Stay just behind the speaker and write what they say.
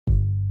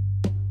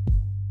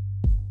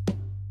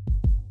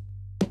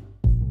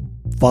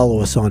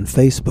follow us on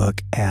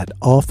Facebook at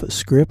Off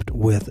Script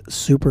with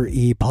Super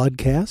E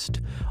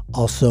Podcast.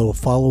 Also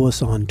follow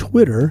us on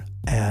Twitter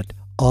at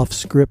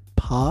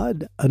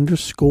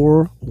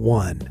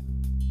offscriptpod_1.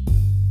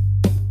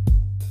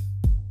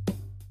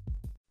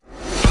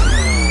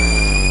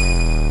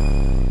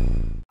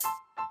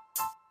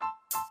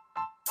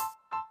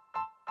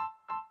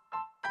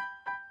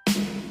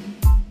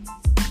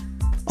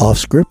 Off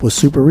Script with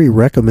Super E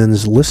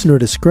recommends listener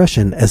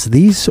discretion, as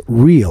these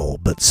real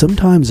but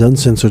sometimes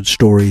uncensored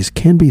stories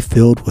can be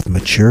filled with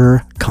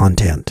mature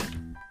content.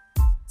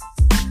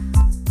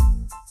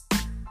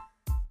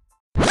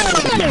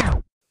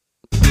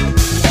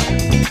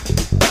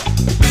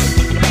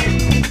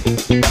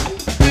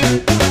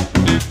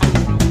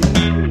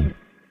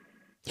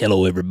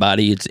 Hello,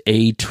 everybody. It's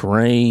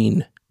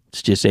A-Train.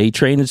 It's just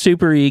A-Train and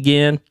Super E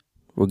again.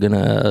 We're going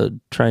to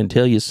try and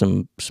tell you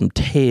some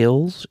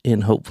tales,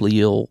 and hopefully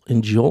you'll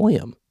enjoy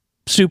them.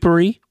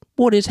 Super E,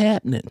 what is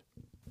happening?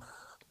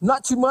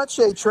 Not too much,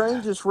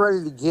 A-Train. Just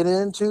ready to get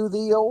into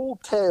the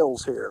old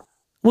tales here.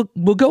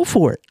 We'll go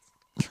for it.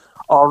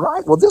 All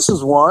right. Well, this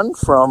is one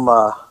from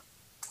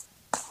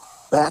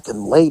back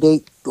in late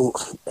 18. Don't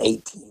go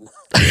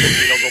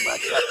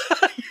back yet.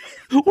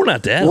 We're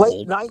not that late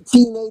old.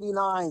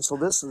 1989. So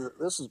this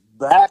is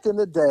back in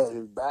the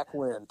day, back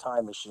when,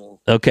 time machine.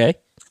 Okay.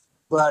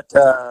 But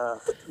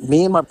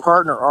me and my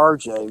partner,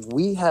 RJ,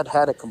 we had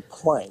a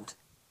complaint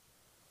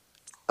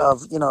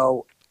of,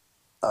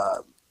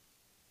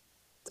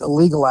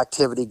 illegal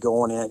activity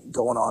going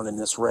on in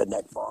this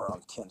redneck bar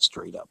on 10th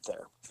Street up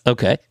there.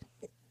 Okay.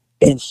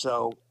 And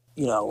so,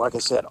 like I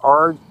said,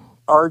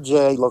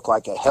 RJ looked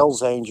like a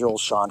Hell's Angel,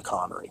 Sean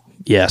Connery.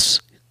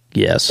 Yes.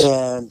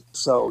 And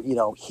so,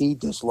 he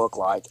just looked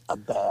like a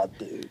bad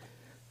dude.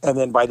 And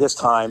then by this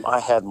time, I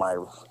had my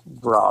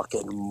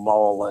rockin'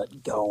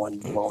 mullet going,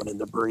 blowing in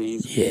the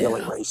breeze,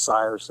 Billy Ray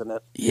Cyrus in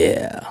it.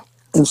 Yeah.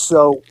 And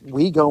so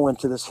we go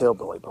into this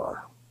hillbilly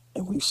bar,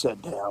 and we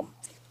sit down,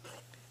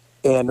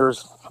 and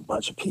there's a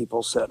bunch of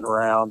people sitting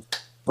around.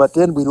 But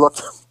then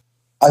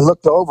I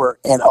looked over,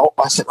 and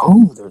I said,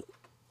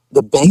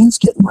 the band's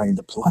getting ready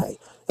to play.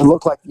 It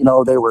looked like,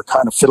 they were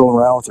kind of fiddling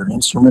around with their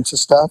instruments and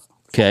stuff.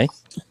 Okay.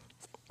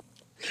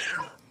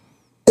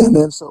 And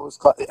then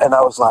and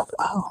I was like,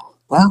 oh.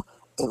 Well,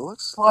 it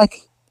looks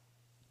like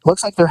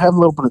they're having a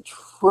little bit of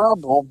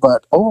trouble,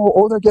 but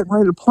they're getting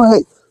ready to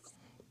play.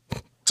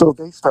 So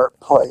they start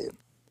playing,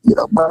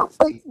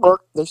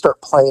 they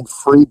start playing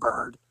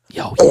Freebird.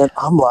 Oh, yeah. And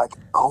I'm like,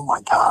 oh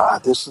my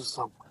God, this is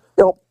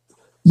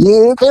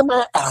you came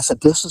back. And I said,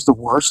 this is the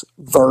worst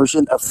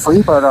version of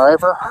Freebird I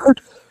ever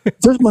heard.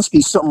 There must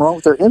be something wrong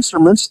with their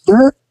instruments.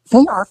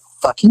 They are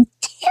fucking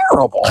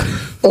terrible.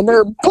 And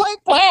they're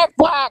black, black,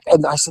 black.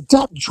 And I said,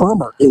 that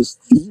drummer is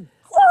the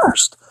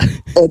worst.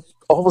 And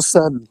all of a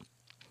sudden,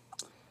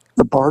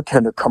 the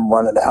bartender come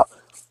running out,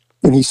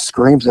 and he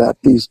screams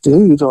at these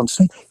dudes on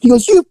stage. He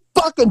goes, "You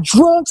fucking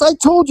drunks! I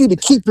told you to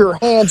keep your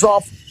hands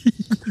off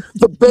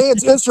the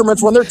band's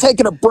instruments when they're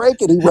taking a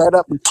break." And he ran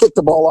up and kicked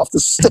them all off the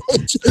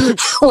stage.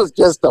 It was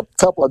just a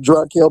couple of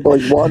drunk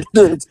hillbilly one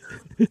dudes.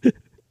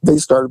 They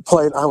started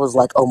playing. I was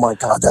like, "Oh my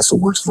God, that's the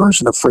worst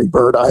version of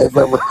Freebird I have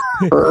ever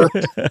heard."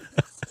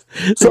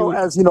 So,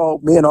 as you know,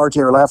 me and RJ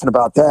are laughing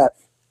about that.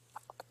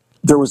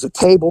 There was a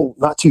table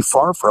not too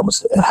far from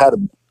us. It had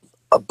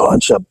a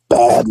bunch of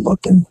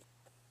bad-looking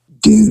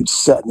dudes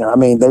sitting there. I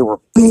mean, they were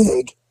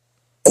big,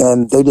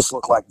 and they just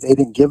looked like they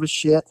didn't give a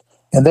shit,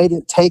 and they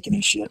didn't take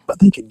any shit, but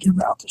they could give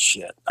out the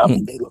shit. I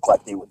mean, they looked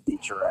like they would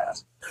beat your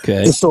ass.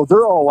 Okay. And so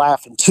they're all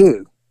laughing,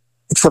 too,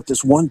 except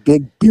this one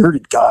big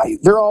bearded guy.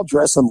 They're all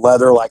dressed in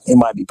leather like they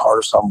might be part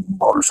of some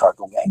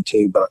motorcycle gang,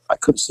 too, but I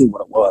couldn't see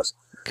what it was.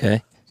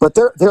 Okay. But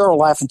they're all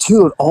laughing,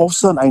 too, and all of a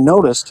sudden I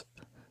noticed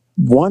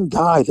one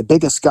guy, the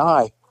biggest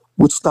guy,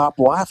 would stop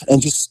laughing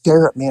and just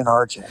stare at me and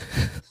RJ.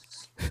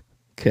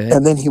 Okay.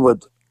 And then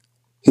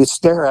he'd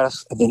stare at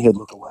us, and then he'd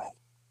look away.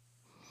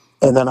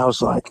 And then I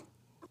was like,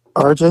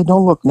 RJ,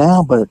 don't look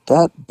now, but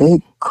that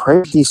big,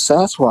 crazy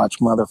Sasquatch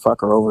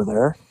motherfucker over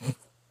there,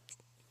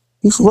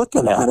 he's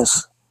looking at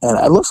us. And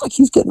it looks like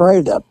he's getting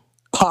ready to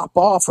pop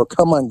off or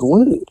come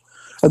unglued.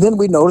 And then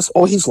we noticed,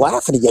 he's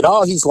laughing again.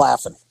 He's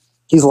laughing.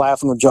 He's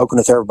laughing and joking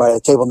with everybody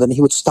at the table. And then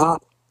he would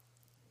stop.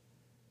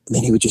 And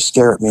then he would just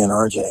stare at me and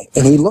RJ.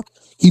 And he looked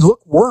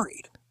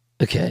worried.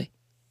 Okay.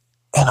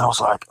 And I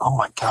was like, oh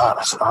my God.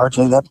 I said,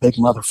 RJ, that big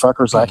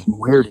motherfucker's acting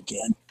weird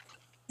again.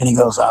 And he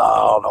goes,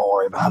 don't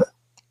worry about it.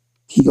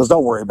 He goes,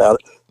 don't worry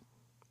about it.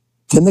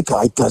 Then the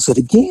guy does it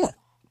again.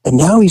 And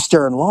now he's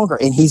staring longer,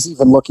 and he's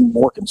even looking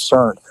more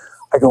concerned.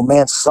 I go,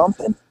 man,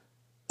 something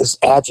is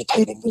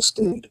agitating this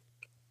dude.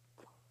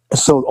 And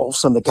so all of a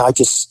sudden the guy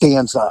just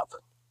stands up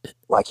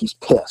like he's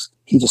pissed.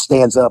 He just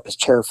stands up. His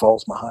chair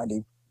falls behind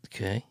him.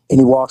 Okay. And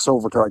he walks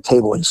over to our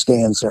table and he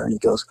stands there and he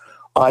goes,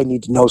 I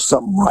need to know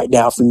something right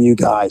now from you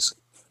guys.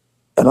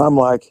 And I'm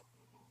like,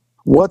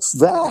 what's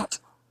that?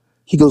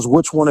 He goes,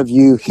 which one of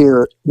you is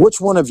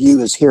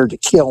here to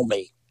kill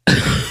me?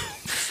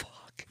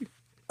 Fuck.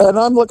 And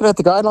I'm looking at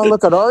the guy and I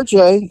look at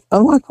RJ.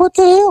 I'm like, what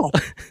the hell?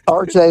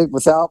 RJ,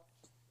 without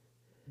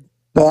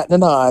batting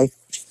an eye,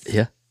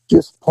 Yeah.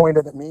 just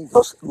pointed at me,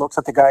 goes, looks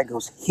at the guy and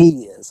goes,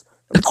 he is.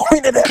 And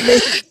pointed at me.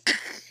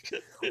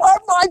 I'm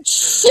like,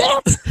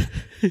 shit.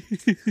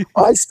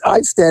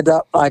 I stand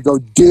up. I go,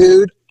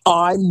 dude,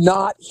 I'm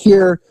not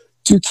here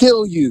to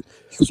kill you.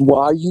 He goes,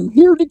 why are you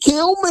here to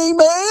kill me,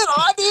 man?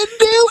 I didn't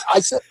do it. I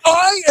said,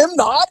 I am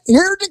not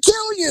here to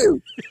kill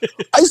you.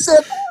 I said,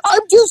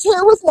 I'm just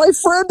here with my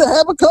friend to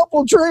have a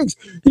couple of drinks.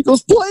 He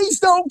goes, please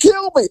don't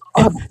kill me.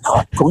 I'm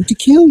not going to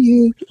kill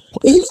you.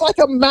 He's like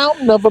a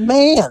mountain of a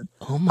man.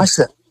 Oh my.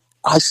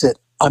 I said,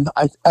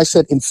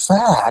 in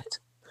fact,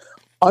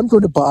 I'm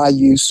going to buy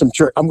you some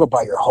drink. I'm going to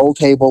buy your whole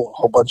table, a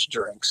whole bunch of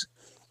drinks.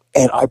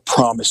 And I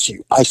promise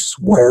you, I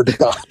swear to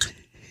God,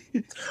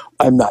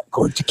 I'm not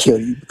going to kill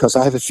you because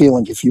I have a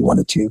feeling if you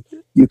wanted to,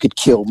 you could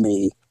kill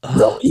me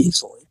real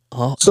easily.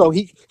 Oh. So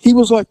he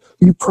was like,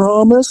 you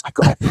promise? I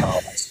go, I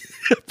promise.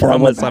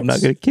 Promise I'm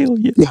not going to kill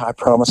you. Yeah, I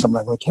promise I'm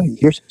not going to kill you.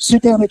 Here,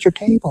 sit down at your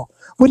table.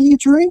 What are you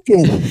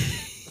drinking?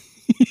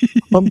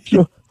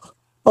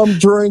 I'm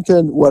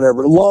drinking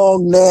whatever,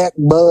 long neck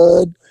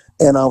bud.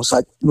 And I was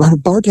like,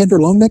 bartender,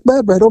 long neck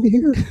bud, right over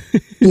here.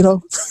 You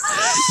know,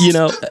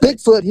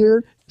 Bigfoot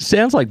here.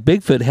 Sounds like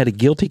Bigfoot had a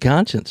guilty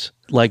conscience.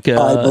 Like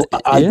I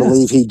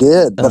believe he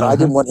did, but I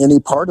didn't want any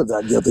part of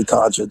that guilty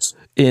conscience.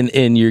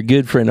 And your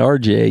good friend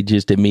RJ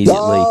just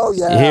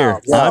immediately,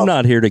 I'm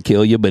not here to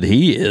kill you, but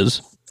he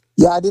is.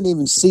 Yeah, I didn't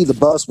even see the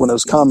bus when it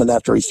was coming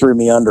after he threw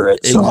me under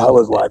it. So I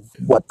was like,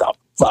 what the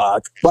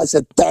fuck? But I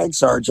said, thanks,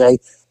 RJ.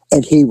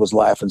 And he was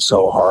laughing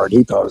so hard.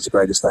 He thought it was the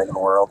greatest thing in the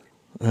world.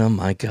 Oh,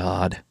 my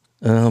God.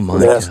 Oh,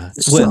 my God.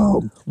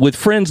 So, with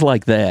friends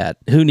like that,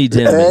 who needs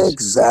enemies?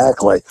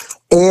 Exactly.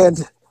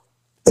 And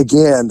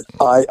again,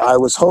 I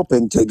was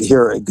hoping to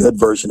hear a good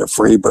version of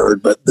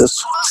Freebird, but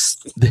this was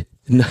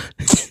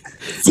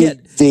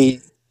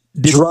the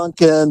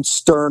drunken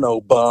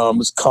sterno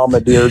bums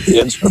commandeered the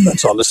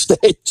instruments on the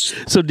stage.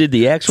 So did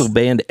the actual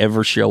band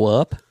ever show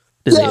up?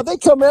 They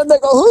come in, they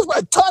go, who's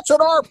been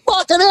touching our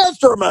fucking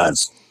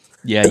instruments?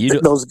 Yeah,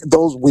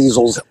 those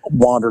weasels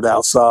wandered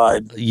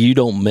outside. You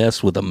don't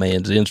mess with a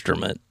man's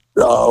instrument.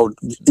 Oh,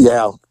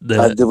 yeah.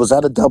 Was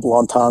that a double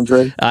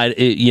entendre?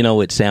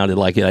 It sounded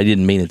like it. I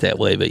didn't mean it that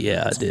way, but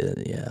yeah, I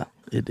did. Yeah,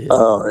 it did.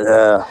 Oh,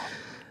 yeah.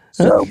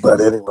 So,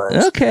 but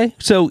anyway. Okay.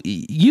 So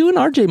you and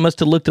RJ must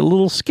have looked a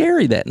little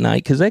scary that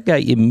night because that guy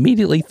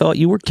immediately thought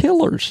you were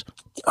killers.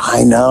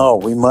 I know.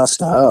 We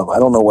must have. I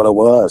don't know what it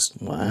was.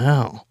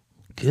 Wow.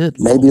 Good.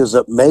 Maybe it was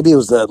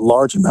the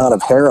large amount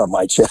of hair on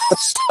my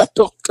chest. I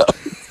don't know.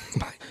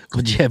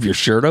 Would you have your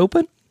shirt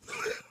open?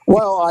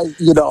 Well,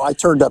 I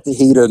turned up the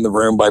heat in the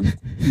room by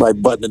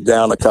buttoning it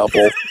down a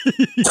couple.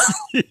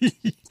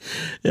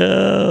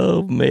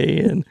 Oh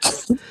man.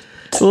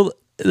 Well,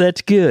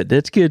 that's good.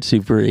 That's good,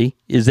 Super E.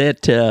 Is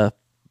that the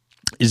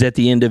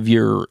end of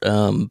your?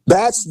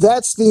 That's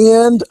the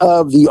end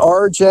of the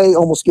RJ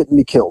almost getting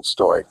me killed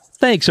story.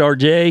 Thanks,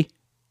 RJ.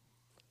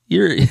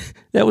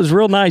 That was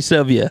real nice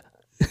of you.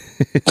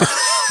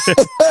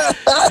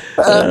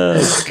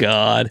 Oh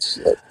God.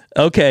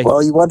 Okay.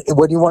 Well, you want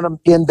to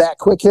end that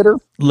quick hitter?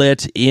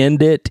 Let's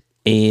end it,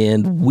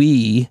 and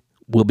we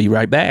will be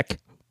right back.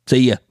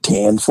 See ya.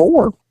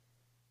 10-4.